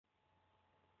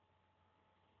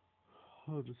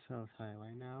Oh, I'm so tired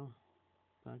right now.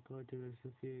 But I'm going to do this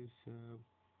with you, so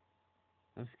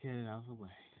let's get it out of the way.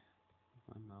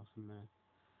 One mouse a minute.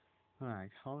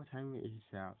 Alright, whole time is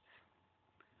out.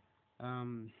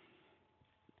 Um,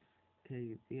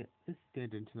 okay, yeah, let's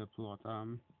get into the plot.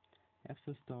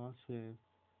 Episode starts with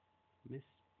Miss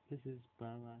Mrs.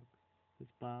 Barlax, Miss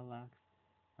Barlax,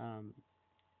 um,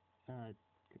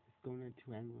 is going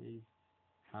into Henry's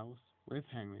house with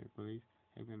Henry, I believe.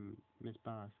 Him and Miss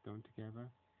Barlax going together.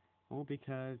 All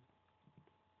because,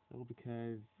 all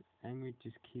because Henry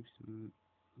just keeps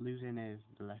losing his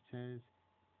letters.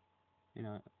 You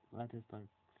know, letters like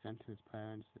sent to his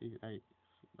parents. He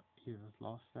has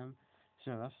lost them.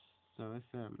 So that's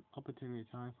opportunity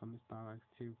time for Miss Barlax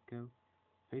to go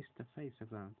face to face with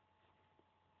them.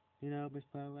 You know, Miss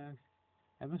Barlax,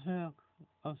 ever heard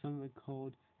of something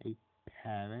called a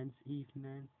parents'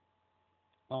 evening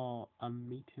or a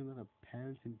meeting with the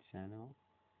parents in general?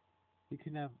 You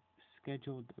could have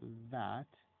scheduled that.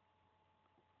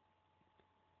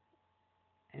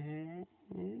 Eh,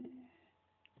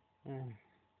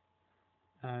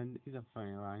 and it's a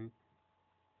funny line.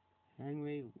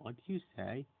 Henry, what do you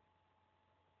say?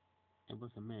 It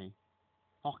wasn't me.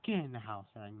 Oh, get in the house,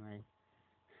 Henry.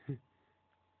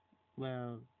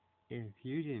 Well, if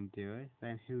you didn't do it,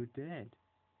 then who did?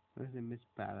 Was it Miss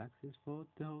Barlax's fault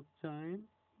the whole time?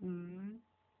 Hmm?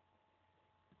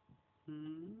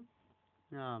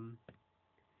 Hmm? Um,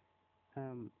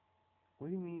 um, what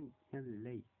do you mean you're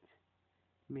late?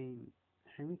 I mean,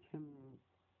 Henry can.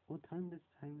 What time does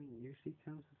Henry usually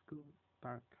comes to school?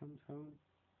 Back comes home?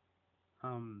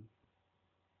 Um,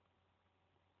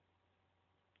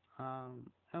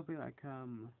 it'll be like,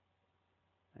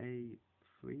 a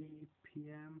 3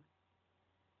 p.m.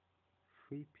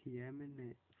 3 p.m. in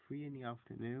the 3 in the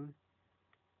afternoon.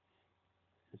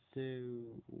 So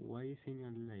why are you saying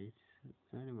you're late?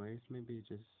 Anyways, maybe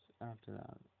just after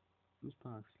that. Miss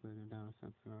Park slowed it down or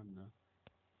something, I don't know.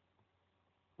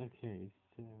 Okay,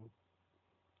 so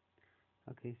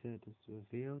it is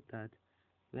revealed that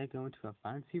they're going to a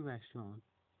fancy restaurant.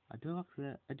 I do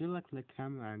like the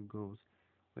camera angles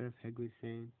where Peggy's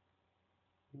saying,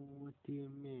 "What do you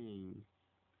mean?"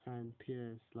 And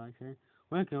Peter's like saying,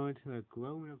 "We're going to a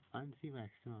grown-up fancy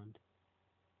restaurant."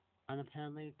 And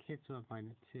apparently kids will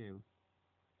find it too.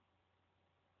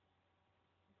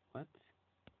 What?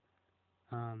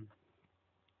 Um,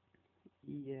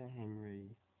 yeah,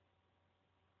 Henry.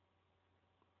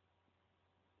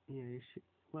 Yeah, you should.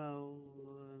 Well,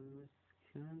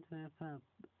 it's kind of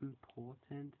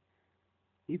important.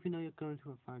 Even though you're going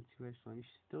to a fancy restaurant, you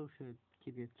still should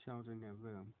keep your child in their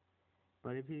room.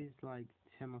 But if he's like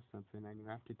 10 or something, then you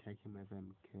have to take him with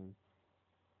him because,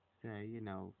 say,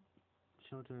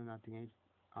 children at the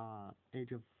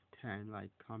age of 10,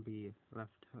 like, can't be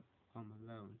left home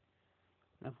alone.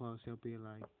 Otherwise, he'll be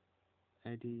like,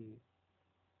 Eddie,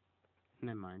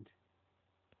 never mind.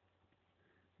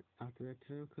 After the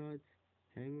tarot cards,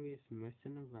 Henry is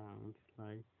messing around,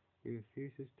 like, he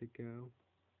refuses to go,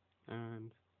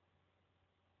 and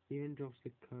even drops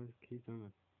the card keys on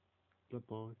the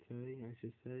laboratory, I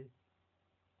should say.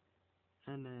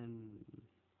 And then,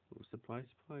 surprise,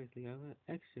 surprise, they have an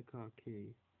extra car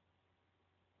key.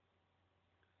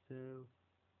 So,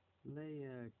 they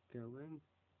go in,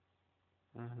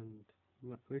 and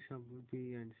Richard will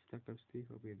be and Stuck Up Steve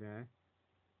will be there.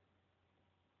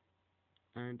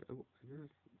 And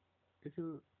it's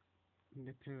a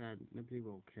nipper that nobody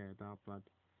will care about, but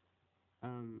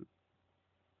um,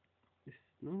 it's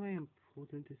not very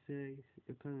important to say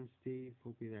your cousin Steve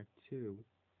will be there too.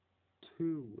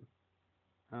 Two,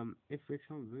 if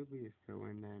Richard Ruby is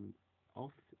going, then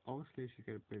obviously she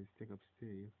got a bit of Stick Up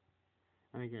Steve.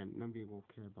 And again, nobody will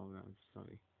care about that.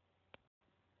 Sorry.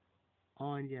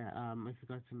 Oh, and yeah, I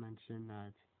forgot to mention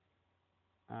that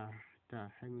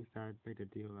Henry's dad made a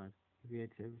deal that if he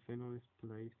eats everything on his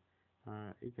plate,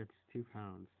 he gets £2.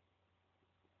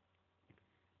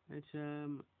 Which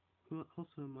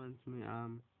also reminds me,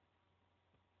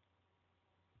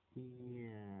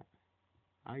 yeah,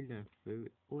 I love food,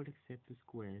 all except the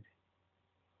squid.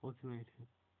 Ultimate,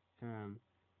 um,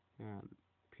 um,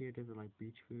 Peter doesn't like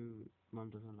beetroot, Mom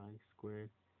doesn't like squid,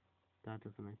 Dad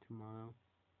doesn't like tomato.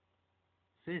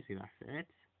 Seriously, that's it?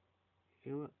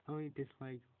 You only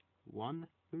dislike one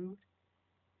food?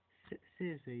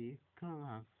 Seriously, you can't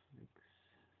have, like,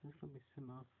 there's gonna be some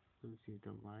other foods you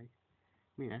don't like.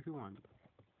 I mean, everyone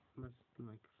must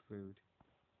like food.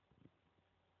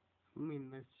 I mean,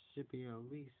 there should be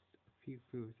at least a few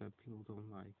foods that people don't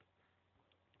like.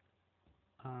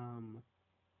 Um,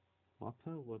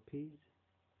 Whopper, Whoppies.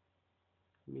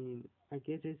 I mean, I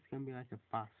guess it's gonna be like a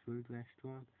fast food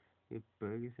restaurant with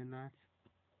burgers and that.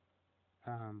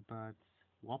 But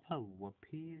Whopper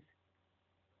Whoopies,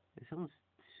 it sounds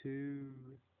too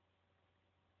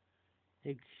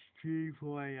extreme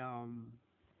for a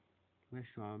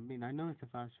restaurant. I mean, I know it's a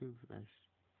fast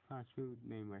food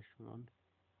name restaurant,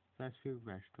 fast food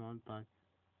restaurant, but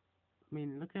I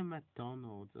mean, look at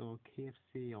McDonald's or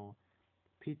KFC or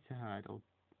Pizza Hut or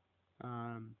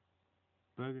um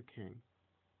Burger King.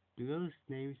 Do those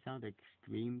names sound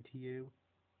extreme to you?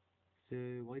 So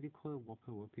why do you call it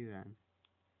Whopper Whoopie then?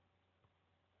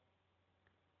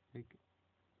 Like,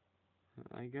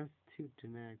 I guess too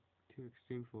generic, too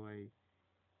extreme for a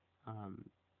um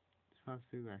fast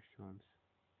food restaurants.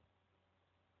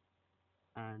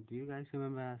 And do you guys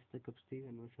remember Stick Up Steve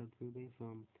and Richard Ruby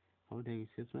from Holiday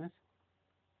Christmas?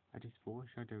 I just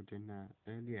foreshadowed in the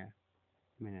earlier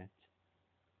minute.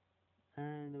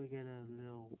 And we get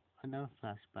another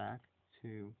flashback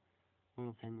to one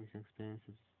of Henry's experiences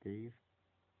with Steve.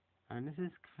 And this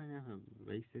is kind of a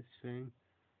racist thing.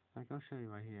 Like, I'll show you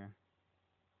right here.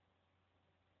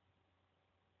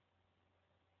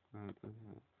 Like,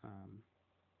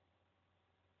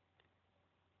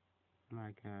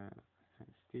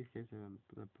 Steve gives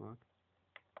the book.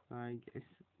 Like, it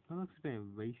looks a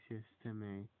bit racist to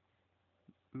me.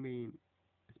 I mean,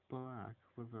 it's black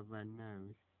with a red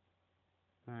nose.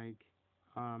 Like,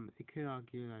 it could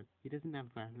argue that he doesn't have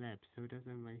red lips, so it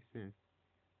doesn't racist.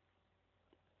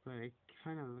 But it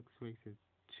kind of looks racist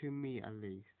to me, at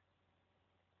least.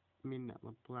 I mean,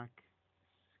 the black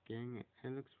skin,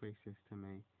 it looks racist to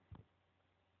me.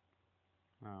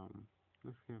 Um,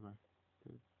 let's go back.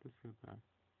 Let's go back.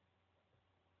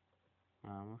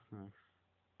 What's next?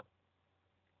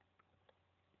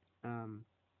 Um,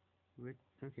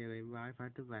 okay, they arrive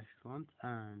at the restaurant,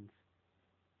 and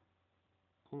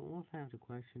we'll also have the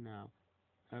question now.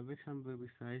 Every time we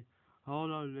say,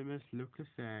 all our limits look the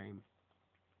same.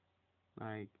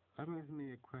 Like, that makes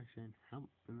me a question, how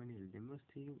many limos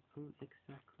do you own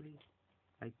exactly?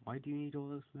 Like, why do you need all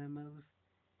those limos?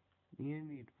 You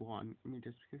only need one. I mean,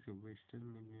 just because you're rich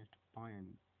doesn't mean you have to buy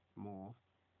more.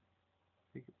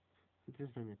 Like, it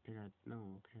just doesn't pick out, no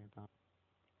one will care about.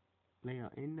 They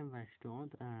are in the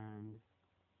restaurant, and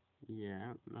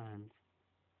yeah,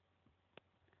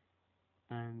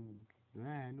 and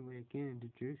then we're getting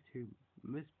introduced to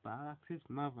Miss Balax's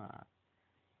mother.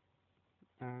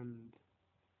 And,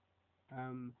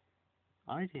 um,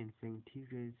 I didn't think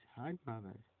teachers had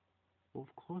mothers. Well,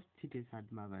 of course teachers had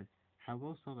mothers. How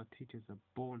else are the teachers are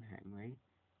born, Henry?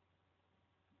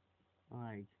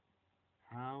 Like,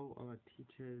 how are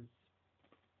teachers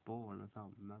born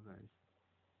without mothers?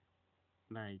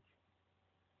 Like,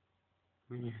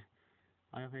 I mean,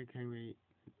 I think Henry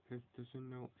doesn't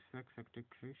know sex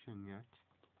education yet.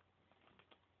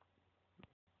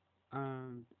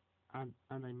 And,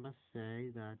 and I must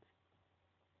say that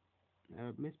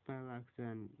Miss Barracks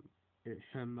and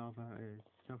her mother is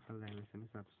so hilarious in this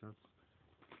episode.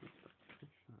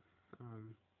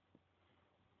 Um,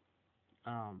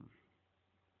 um,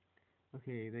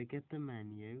 okay, they get the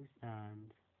menus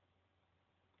and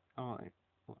oh,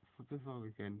 before we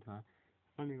get into that,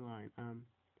 funny line.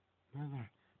 Mother,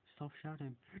 stop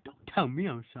shouting! Don't tell me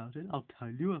I'm shouting. I'll tell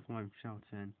you if I'm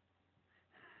shouting.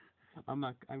 I'm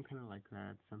kind of like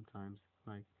that sometimes.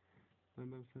 Like my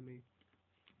mom tell me,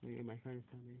 my friends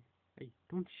tell me, hey,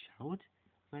 don't shout.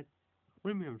 Like,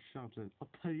 what do you mean I'm shouting? I'll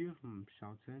tell you if I'm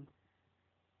shouting.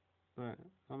 But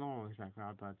I'm not always like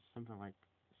that. But something like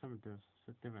something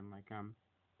different.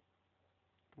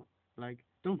 Like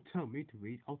don't tell me to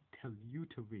read. I'll tell you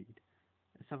to read.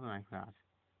 Something like that.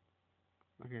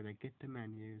 Okay, they get the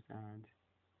menus, and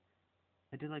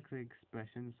I did like the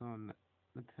expressions on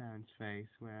the parents' face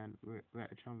when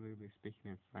John Ruby is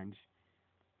speaking in French.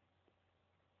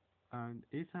 And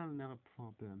is that another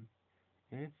problem?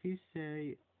 If you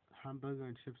say hamburger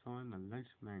and chips are on the lunch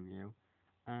menu,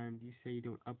 and you say you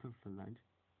don't open for lunch,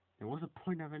 then what's the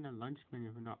point of having a lunch menu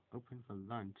if you're not open for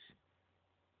lunch?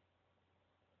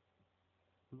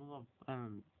 A lot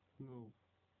of little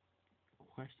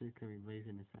questions can be raised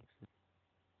in this episode.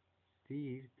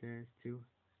 Steve dares to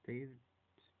Steve,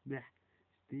 bleh,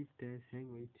 Steve dares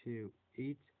Henry to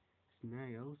eat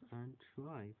snails and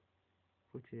tripe,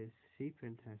 which is sheep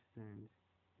intestines.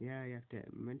 Yeah, you have to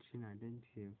mention that, didn't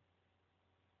you?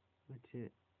 Which is,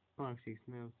 oh, actually,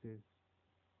 snails is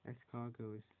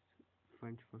escargot is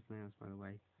French for snails, by the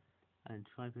way, and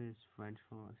tripe is French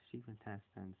for sheep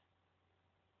intestines.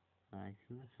 Like,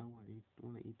 who the hell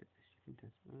want to eat the sheep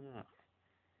intestines? Ugh.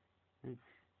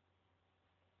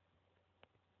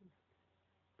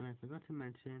 And I forgot to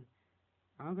mention,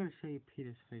 I'm gonna show you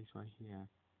Peter's face right here.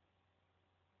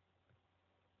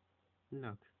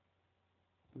 Look,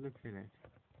 look at it.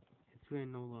 It's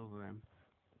written all over him.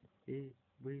 It,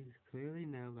 we clearly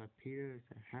know that Peter is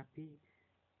a happy,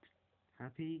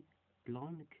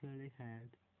 blonde, curly-haired,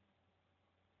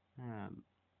 um,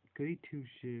 goody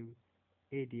two-shoe,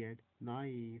 idiot,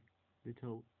 naive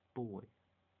little boy.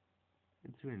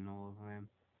 It's written all over him.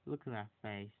 Look at that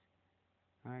face.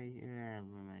 Oh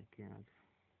my god,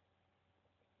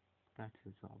 that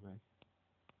is all right.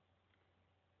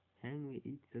 Henry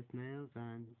eats the snails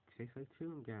and tastes like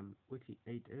chewing gum, which he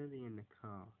ate early in the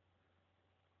car.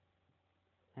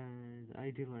 And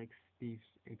I do like Steve's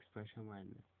expression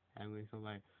when Henry's all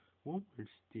like, "Woman,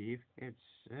 Steve, it's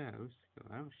so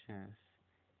scrumptious."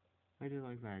 I do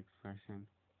like that expression.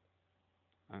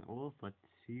 And all for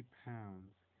 £2.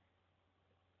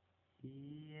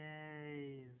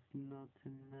 Yay, it's not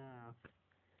enough.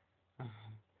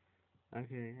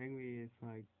 Okay, Henry is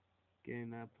like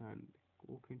getting up and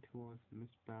walking towards Miss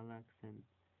Ballax and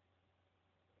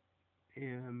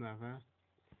her mother,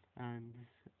 and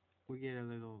we get a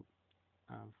little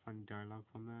fun dialogue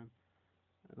from them,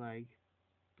 like,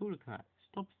 Boudica,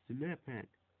 stop slurping.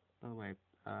 By the way,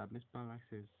 Miss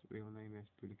Ballax's real name is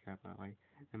Boudica, by the way.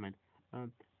 I meant,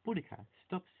 Boudica,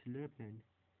 stop slurping.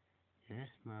 Yes,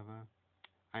 mother.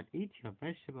 And eat your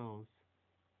vegetables.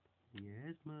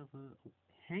 Yes, mother.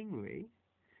 Henry?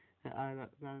 That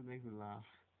makes me laugh.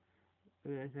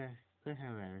 They're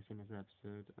hilarious in this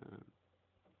episode.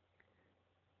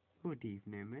 Good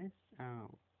evening, miss.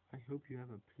 I hope you have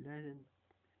a pleasant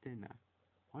dinner.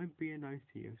 I'm being nice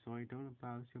to you so I don't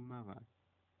embarrass your mother.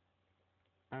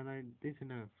 And this is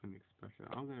another funny expression.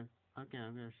 I'm gonna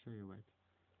show you it.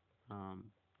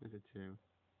 Is it too?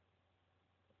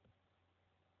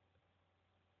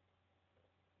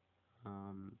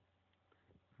 Um,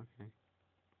 okay.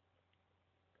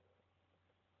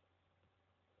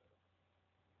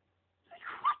 Like,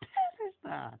 what the hell is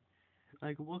that?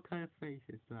 Like, what kind of face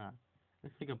is that?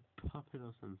 It's like a puppet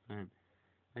or something.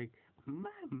 Like, my,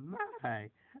 I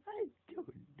don't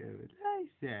know what I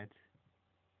said.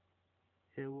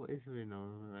 It's really not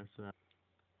that.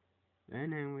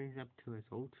 Then Henry's up to his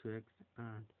old tricks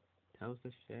and tells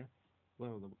the chef,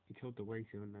 well, he told the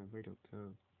waiter and the waiter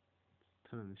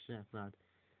telling the chef that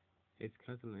his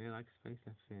cousin really likes space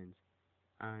fins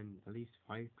and at least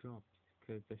 5 drops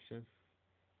because the chef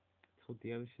told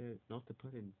the other chef not to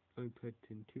only put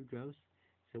in 2 drops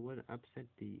so it wouldn't upset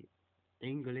the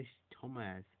English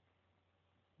Thomas.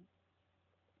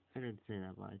 I didn't say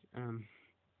that right.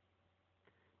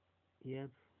 Yep,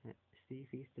 Steve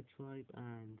eats the tribe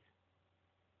and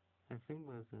I think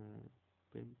there's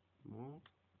a bit more.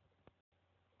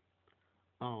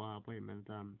 Oh, wait a minute.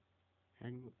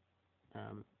 Hang,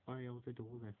 I also do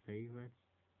all their favorites.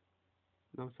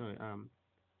 No, sorry.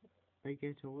 I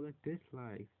get all the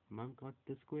dislikes. Mom got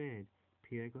the squid.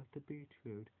 Peter got the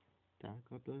beetroot. Dad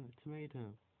got the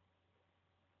tomato.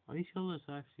 Are you sure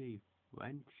there's actually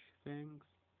French things?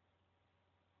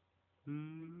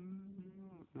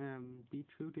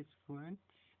 Beetroot is French.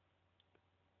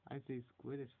 I say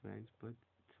squid is French, but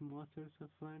tomatoes are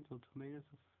French or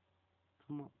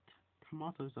tomo-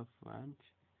 tomatoes are French.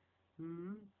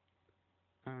 Hmm.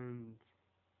 And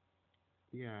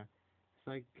yeah, it's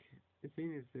like the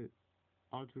thing is that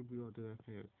arguably all the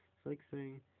fair. It's like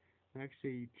saying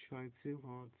actually trying too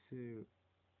hard to.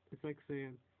 It's like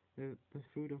saying the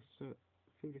food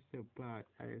is so bad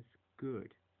that it's good.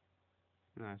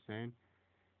 You know what I'm saying?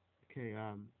 Okay,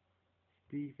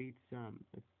 Steve eats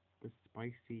the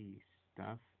spicy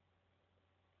stuff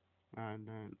and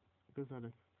then goes out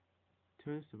of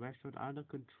turns the restaurant out of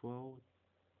control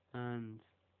and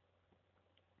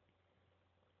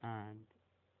and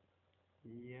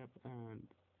yep and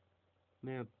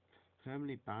they're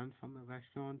permanently banned from the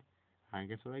restaurant. And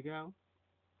guess where they go?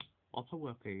 Upper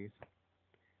Whoopies.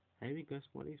 Henry guess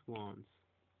what he wants.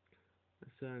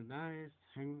 So that is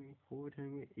Horrid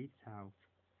Henry Eats Out.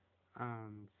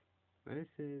 And this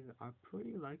is a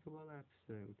pretty likable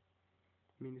episode.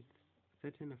 I mean, it's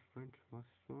set in a French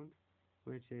restaurant,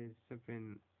 which is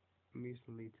something I'm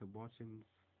recently to watching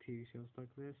TV shows like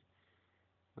this.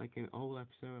 Like an old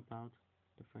episode about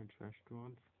the French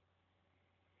restaurant.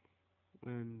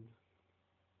 And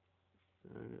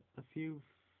a few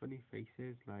funny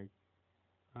faces like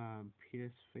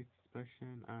Peter's face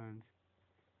expression and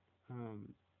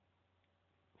um,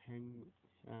 Hang,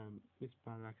 Miss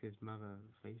Balak's mother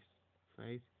face.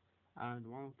 And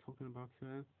while I'm talking about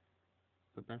her,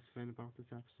 the best thing about this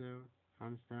episode,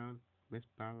 hands down, Miss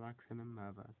Balak and her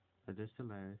mother. They're just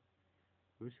hilarious.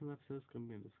 Original episodes can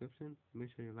be in the description. Make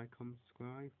sure you like, comment,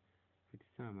 subscribe. 50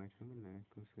 time, right? I'm gonna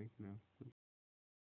go straight now.